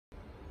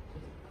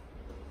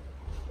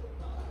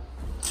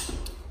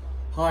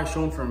Hi,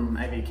 Sean from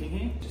AV King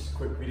here. Just a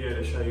quick video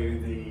to show you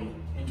the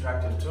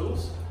interactive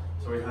tools.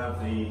 So we have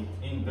the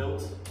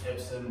inbuilt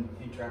Epson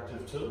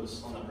interactive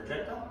tools on the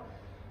projector.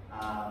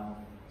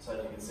 So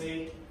as you can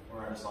see,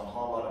 we're just on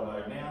highlighter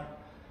mode now.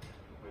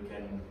 We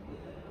can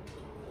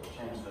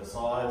change the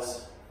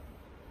size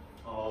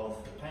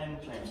of the pen,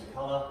 change the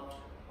colour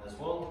as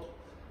well.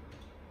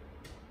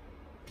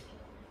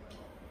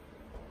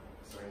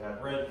 So we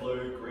have red,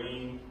 blue,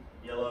 green,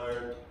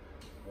 yellow,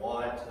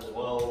 white as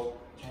well.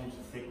 Change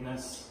the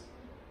thickness,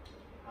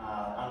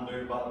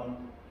 undo button.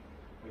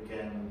 We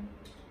can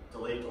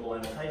delete all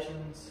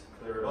annotations,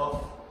 clear it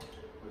off.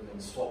 We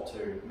can swap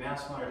to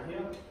mouse mode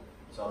here.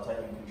 So I'm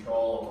taking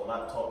control of the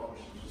laptop,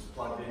 which is just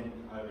plugged in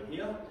over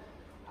here.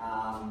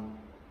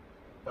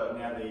 But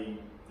now the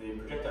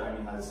projector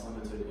only has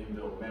limited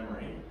inbuilt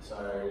memory,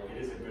 so it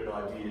is a good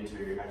idea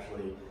to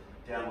actually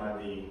download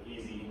the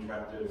easy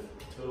interactive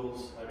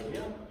tools over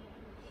here.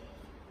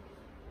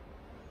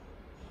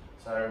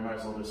 So we might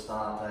as well just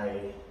start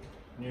a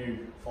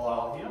new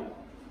file here.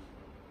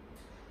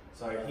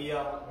 So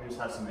here we just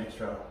have some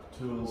extra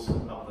tools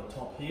up the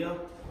top here,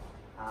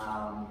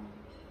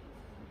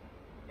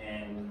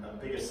 and a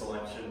bigger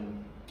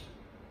selection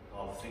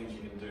of things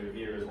you can do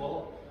here as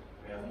well.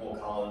 We have more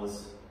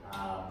colours,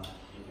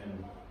 you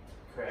can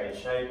create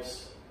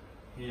shapes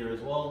here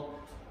as well.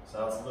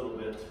 So it's a little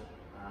bit,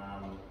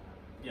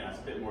 it's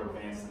a bit more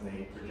advanced than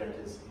the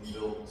projector's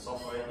inbuilt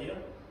software here.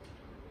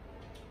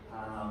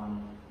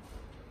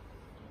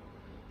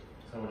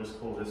 So we'll just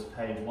call this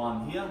page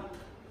 1 here.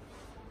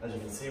 As you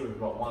can see, we've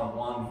got 1 of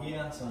 1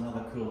 here. So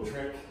another cool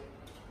trick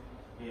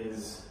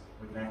is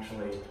we can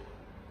actually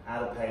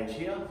add a page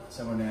here.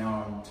 So we're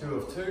now on 2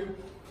 of 2.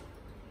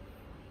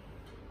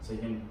 So you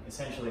can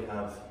essentially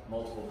have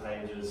multiple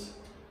pages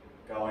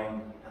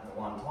going at the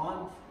one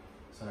time.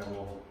 So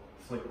we'll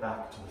flick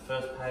back to the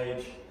first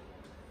page,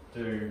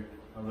 do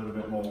a little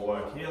bit more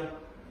work here,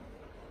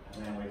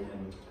 and then we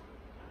can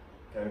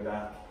go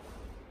back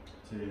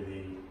to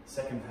the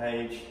second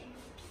page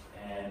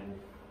and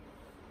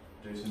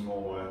do some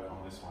more work on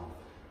this one.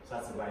 So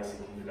that's the basic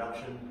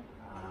introduction.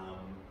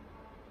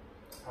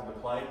 Have a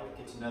play,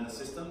 get to know the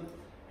system,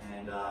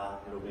 and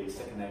it'll be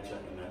second nature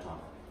in no time.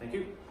 Thank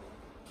you.